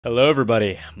Hello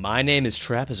everybody, my name is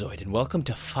Trapezoid and welcome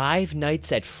to Five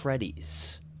Nights at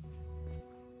Freddy's.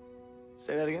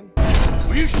 Say that again?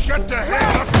 Will you shut the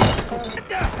hell up? Get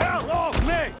the hell off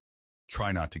me!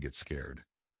 Try not to get scared.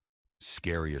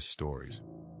 Scariest stories.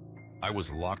 I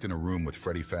was locked in a room with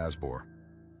Freddy Fazbear.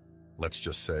 Let's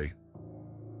just say,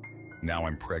 now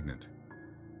I'm pregnant.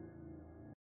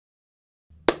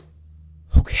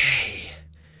 Okay.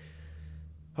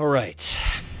 Alright.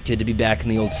 Good to be back in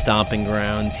the old stomping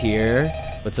grounds here.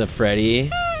 What's up, Freddy?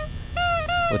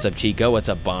 What's up, Chico? What's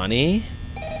up, Bonnie?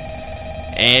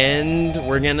 And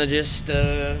we're gonna just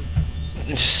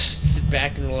sit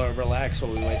back and relax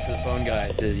while we wait for the phone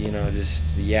guy to, you know,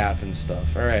 just yap and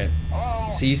stuff. Alright.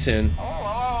 See you soon.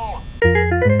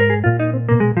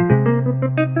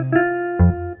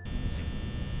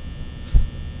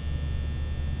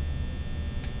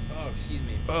 Excuse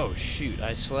me. Oh, shoot.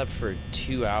 I slept for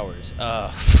 2 hours.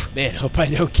 Man, hope I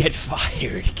don't get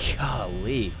fired.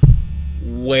 Golly.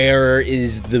 Where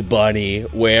is the bunny?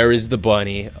 Where is the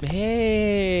bunny?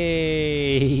 Hey,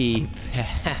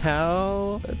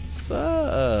 pal. What's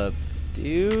up,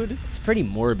 dude? It's pretty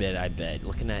morbid, I bet.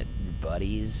 Looking at your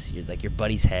buddies, your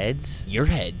buddies' heads. Your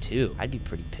head, too. I'd be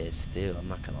pretty pissed, too. I'm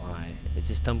not gonna lie. It's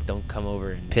just don't come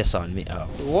over and piss on me. Oh.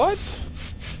 What?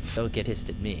 Don't get hissed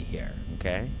at me here,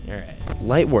 okay? Alright.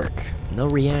 Light work. No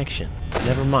reaction.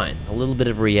 Never mind. A little bit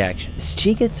of reaction. Is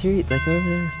Chica through, like, over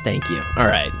there? Thank you.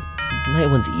 Alright. Night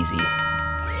one's easy.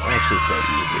 Actually so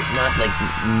easy. Not, like,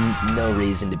 no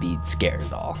reason to be scared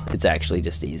at all. It's actually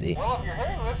just easy. Well, if you're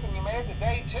hearing this and you made it to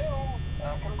day 2,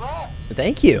 congrats.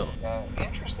 Thank you.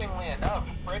 Interestingly enough,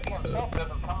 Freddy himself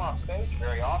doesn't come off stage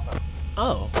very often.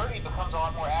 Oh. Freddy becomes a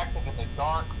lot more active in the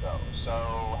dark, though.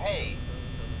 So, hey,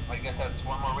 I guess that's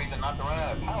one more reason not to run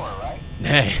out of power, right?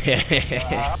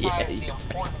 Yeah. The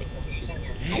importance of using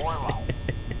your door lights.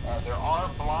 There are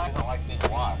blinds that like being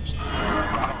watched.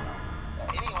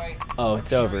 Anyway. Oh,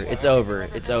 it's over. It's over.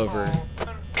 It's over.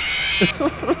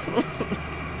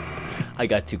 I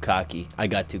got too cocky.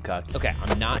 Okay,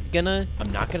 I'm not gonna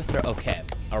throw. Okay.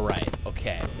 Alright.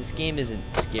 Okay. This game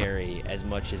isn't scary as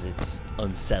much as it's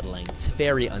unsettling. It's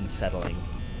very unsettling.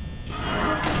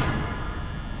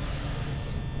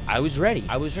 I was ready.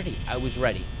 You'll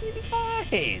be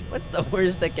fine. What's the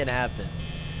worst that can happen?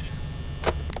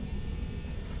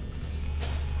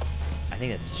 I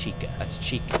think that's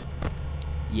Chica.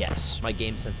 Yes, my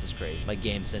game sense is crazy. My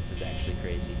game sense is actually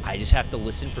crazy. I just have to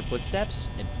listen for footsteps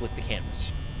and flick the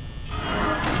cameras.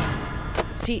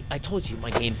 See, I told you, my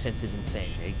game sense is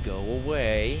insane. Okay, go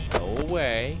away.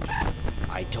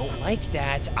 I don't like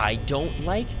that.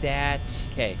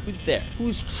 Okay, who's there?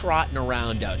 Who's trotting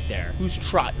around out there?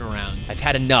 I've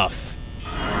had enough.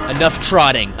 Enough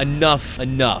trotting. Enough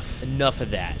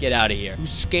of that. Get out of here.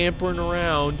 Who's scampering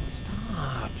around?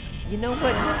 Stop. You know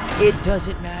what? It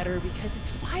doesn't matter because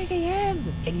it's 5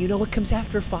 a.m. And you know what comes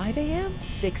after 5 a.m.?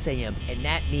 6 a.m. And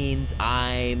that means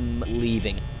I'm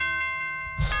leaving.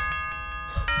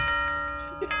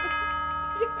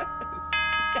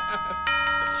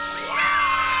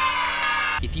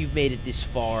 If you've made it this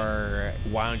far,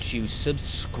 why don't you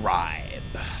subscribe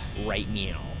right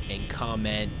now and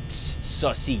comment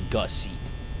sussy gussy.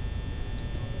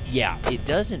 Yeah, it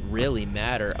doesn't really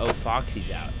matter. Oh, Foxy's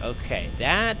out. Okay,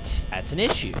 that's an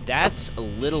issue. That's a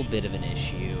little bit of an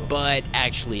issue, but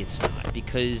actually it's not,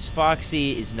 because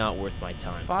Foxy is not worth my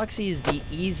time. Foxy is the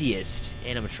easiest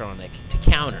animatronic to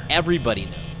counter. Everybody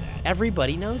knows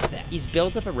that. He's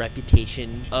built up a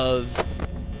reputation of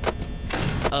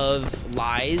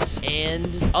lies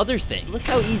and other things. Look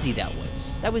how easy that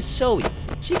was. That was so easy.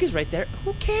 Chica's right there.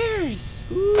 Who cares?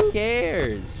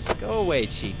 Go away,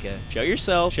 Chica. Show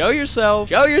yourself.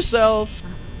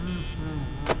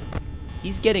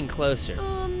 He's getting closer.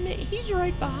 He's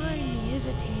right behind me,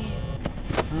 isn't he?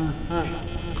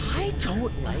 I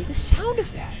don't like the sound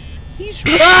of that. He's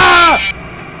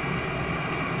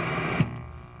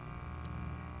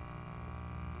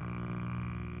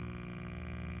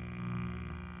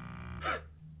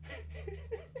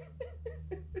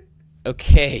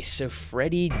Okay, so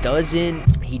Freddy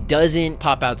doesn't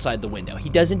pop outside the window. He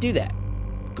doesn't do that.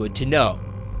 Good to know.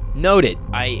 Noted.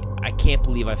 I can't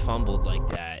believe I fumbled like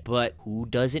that. But who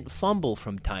doesn't fumble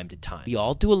from time to time? We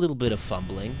all do a little bit of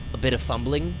fumbling. A bit of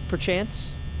fumbling,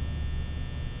 perchance.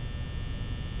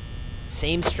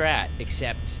 Same strat,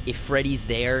 except if Freddy's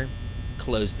there,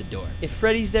 close the door. If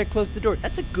Freddy's there, close the door.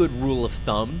 That's a good rule of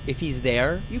thumb. If he's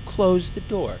there, you close the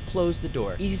door.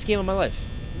 Easiest game of my life.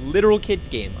 Literal kids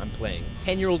game I'm playing.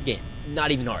 10-year-old game.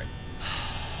 Not even hard.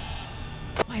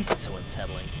 Why is it so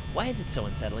unsettling?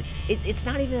 It's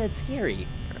not even that scary.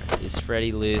 Right, is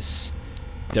Freddy loose?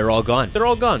 They're all gone. They're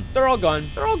all gone. They're all gone.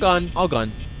 They're all gone. All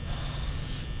gone.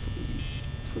 Please.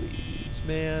 Please,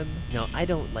 man. No, I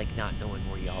don't like not knowing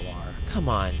where y'all are. Come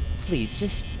on. Please,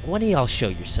 just one of y'all show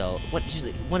yourself. Just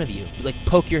one of you, like,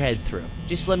 poke your head through.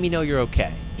 Just let me know you're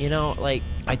okay. You know, like,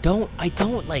 I don't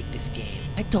like this game.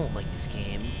 I don't like this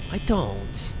game. I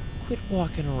don't. Quit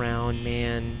walking around,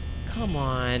 man. Come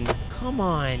on. Come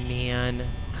on, man.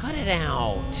 Cut it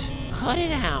out. Cut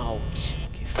it out.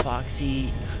 Okay,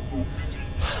 Foxy.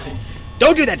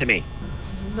 Don't do that to me.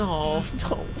 No,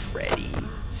 Freddy.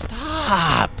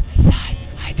 Stop.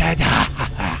 I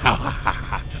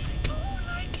don't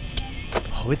like this game.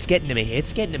 Oh, it's getting to me.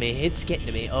 It's getting to me. It's getting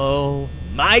to me. Oh,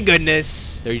 my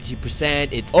goodness. 32%.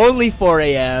 It's only 4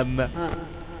 a.m.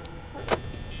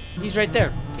 He's right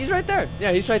there. He's right there.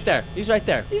 Yeah, he's right there. He's right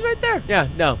there. He's right there. Yeah,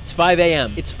 no. It's 5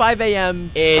 a.m. It's 5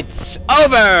 a.m. It's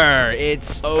over.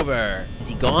 It's over. Is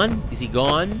he gone? Is he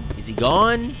gone? Is he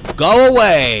gone? Go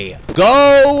away.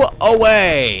 Go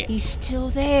away. He's still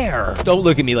there. Don't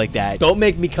look at me like that. Don't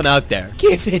make me come out there.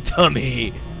 Give it to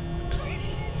me.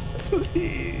 Please.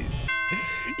 Please.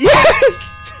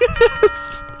 Yes.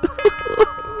 Yes.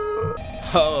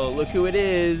 Oh, look who it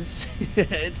is.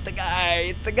 It's the guy.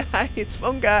 It's the guy. It's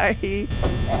phone guy. Hey,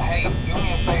 do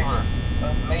me a favor.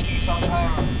 Maybe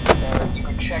sometime you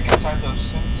could check inside those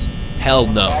suits. Hell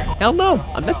no. Hell no.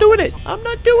 I'm not doing it. I'm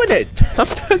not doing it. I'm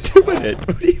not doing it.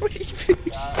 What do you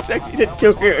expect me to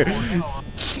do here?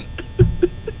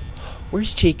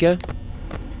 Where's Chica?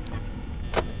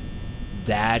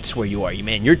 That's where you are.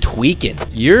 Man, you're tweaking.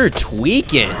 You're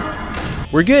tweaking.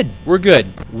 We're good. We're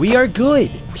good. We are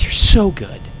good. We are so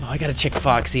good. Oh, I gotta check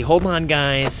Foxy. Hold on,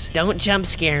 guys. Don't jump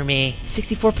scare me.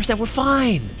 64%. We're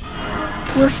fine.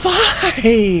 We're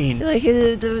fine. Like,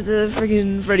 the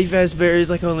freaking Freddy Fazbear is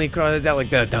like only across that like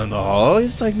that down the hall.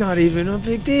 It's like not even a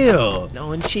big deal.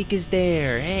 No, and Chica's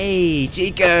there. Hey,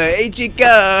 Chica. Hey,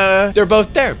 Chica. They're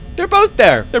both there. They're both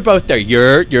there. They're both there.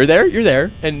 You're there. You're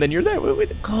there. And then you're there.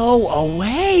 Go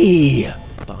away.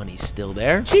 Bonnie's still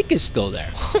there. Chica's still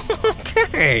there.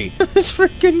 Okay. Let's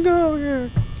freaking go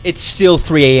here. It's still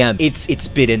 3 a.m. It's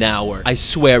been an hour. I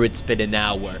swear it's been an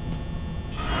hour.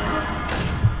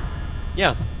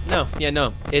 Yeah. No. Yeah,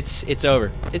 no. It's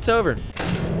over. It's over.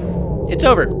 It's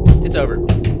over. It's over.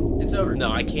 It's over.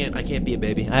 No, I can't be a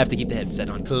baby. I have to keep the headset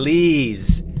on.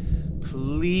 Please.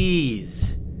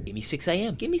 Please. Give me 6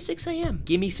 a.m. Give me 6 a.m.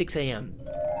 Give me 6 a.m.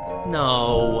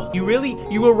 No. You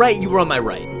were right. You were on my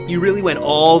right. You really went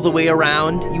all the way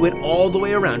around. You went all the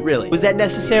way around, really. Was that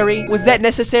necessary? Was that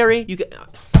necessary? You could...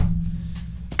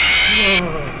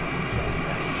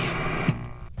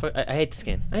 I hate this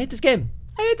game. I hate this game.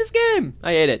 I hate this game.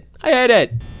 I hate it. I hate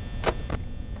it.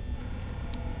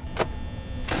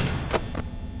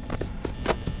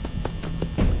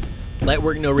 Light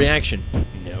work, no reaction.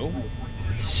 No.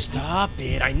 Stop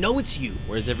it. I know it's you.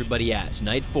 Where's everybody at? It's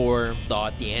night 4.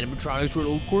 Thought the animatronics were a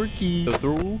little quirky. But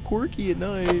they're a little quirky at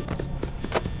night.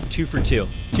 2 for 2.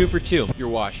 2 for 2. You're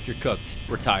washed. You're cooked.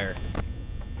 Retire.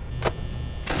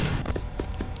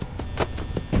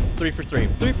 3 for 3.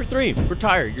 3 for 3.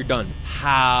 Retire. You're done.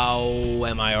 How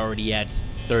am I already at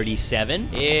 37?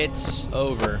 It's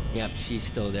over. Yep, she's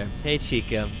still there. Hey,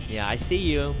 Chica. Yeah, I see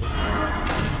you.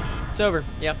 It's over.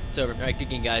 Yep, it's over. All right, good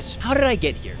game, guys. How did I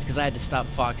get here? It's because I had to stop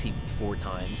Foxy 4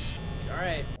 times. All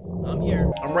right, I'm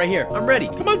here. I'm right here. I'm ready.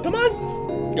 Come on, come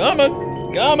on. Come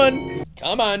on. Come on.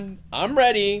 Come on. I'm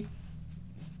ready.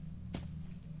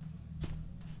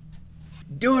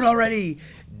 Do it already.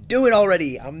 Do it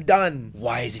already. I'm done.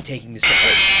 Why is it taking this so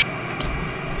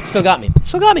long? Still got me.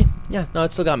 Still got me. Yeah, no,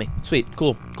 it still got me. Sweet.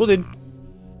 Cool. Cool, dude.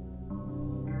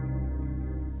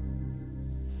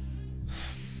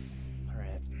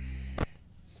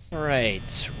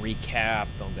 Alright, recap.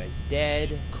 Phone guy's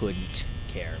dead. Couldn't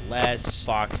care less.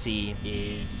 Foxy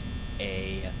is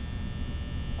a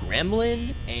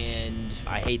gremlin, and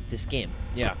I hate this game.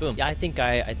 Yeah, boom. Yeah, I think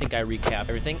I recapped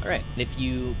everything. Alright, and if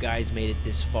you guys made it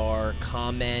this far,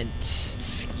 comment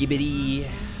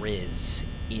skibbity Riz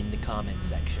in the comment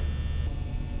section.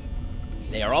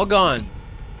 They are all gone.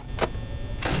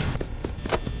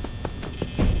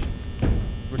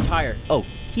 Retire. Oh.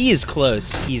 He is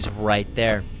close. He's right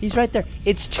there. He's right there.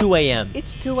 It's 2 a.m.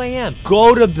 It's 2 a.m.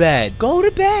 Go to bed. Go to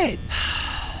bed.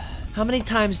 How many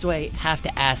times do I have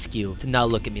to ask you to not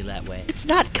look at me that way? It's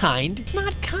not kind. It's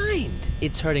not kind.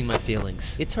 It's hurting my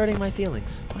feelings. It's hurting my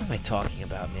feelings. What am I talking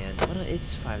about, man?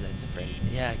 It's Five Nights at Freddy's.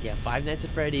 Yeah, Five Nights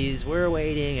at Freddy's. We're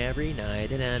waiting every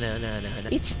night.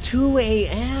 It's 2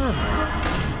 a.m.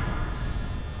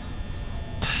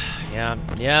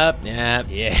 Yep.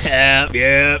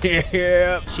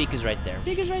 Chica's right there.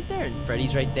 Chica's right there. And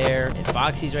Freddy's right there. And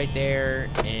Foxy's right there.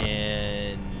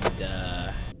 And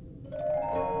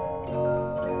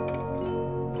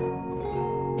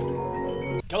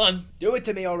Come on. Do it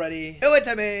to me already. Do it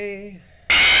to me.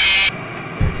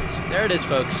 There it is,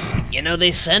 folks. You know,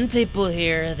 they send people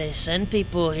here. They send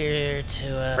people here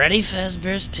to Freddy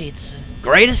Fazbear's Pizza.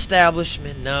 Great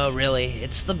establishment. No, really,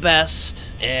 it's the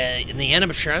best. In the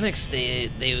animatronics,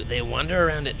 they wander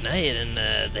around at night, and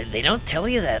they don't tell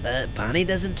you that. Bonnie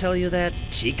doesn't tell you that.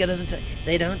 Chica doesn't tell.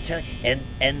 They don't tell.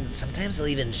 And sometimes they'll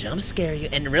even jump scare you.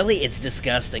 And really, it's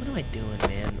disgusting. What am I doing,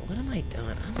 man? What am I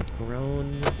doing? I'm a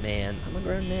grown man. I'm a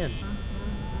grown man.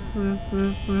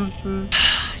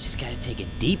 I just gotta take a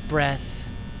deep breath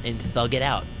and thug it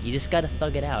out. You just gotta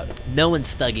thug it out. No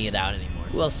one's thugging it out anymore.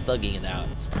 Who else thugging it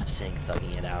out? Stop saying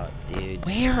thugging it out, dude.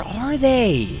 Where are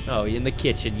they? Oh, you're in the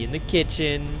kitchen. You're in the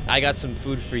kitchen. I got some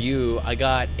food for you. I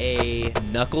got a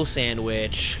knuckle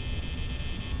sandwich.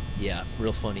 Yeah,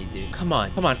 real funny, dude. Come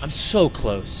on, come on. I'm so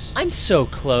close. I'm so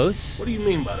close. What do you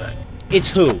mean by that? It's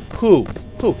who? Who?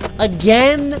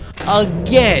 Again?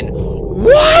 Again?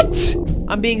 What?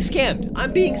 I'm being scammed.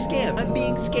 I'm being scammed. I'm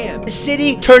being scammed. The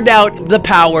city turned out the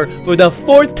power for the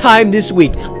 4th time this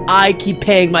week. I keep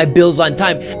paying my bills on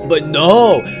time, but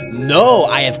no,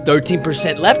 I have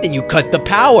 13% left and you cut the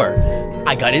power.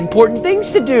 I got important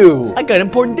things to do.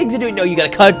 No, you gotta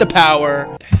cut the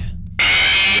power.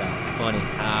 Yeah, funny.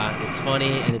 It's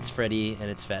funny, and it's Freddy, and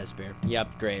it's Fazbear.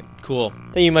 Yep, great. Cool.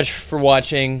 Thank you much for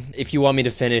watching. If you want me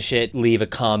to finish it, leave a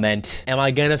comment. Am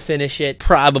I gonna finish it?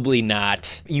 Probably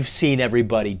not. You've seen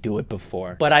everybody do it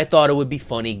before. But I thought it would be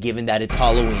funny, given that it's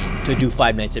Halloween, to do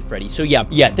Five Nights at Freddy's. So yeah,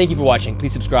 thank you for watching.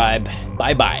 Please subscribe.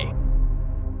 Bye-bye.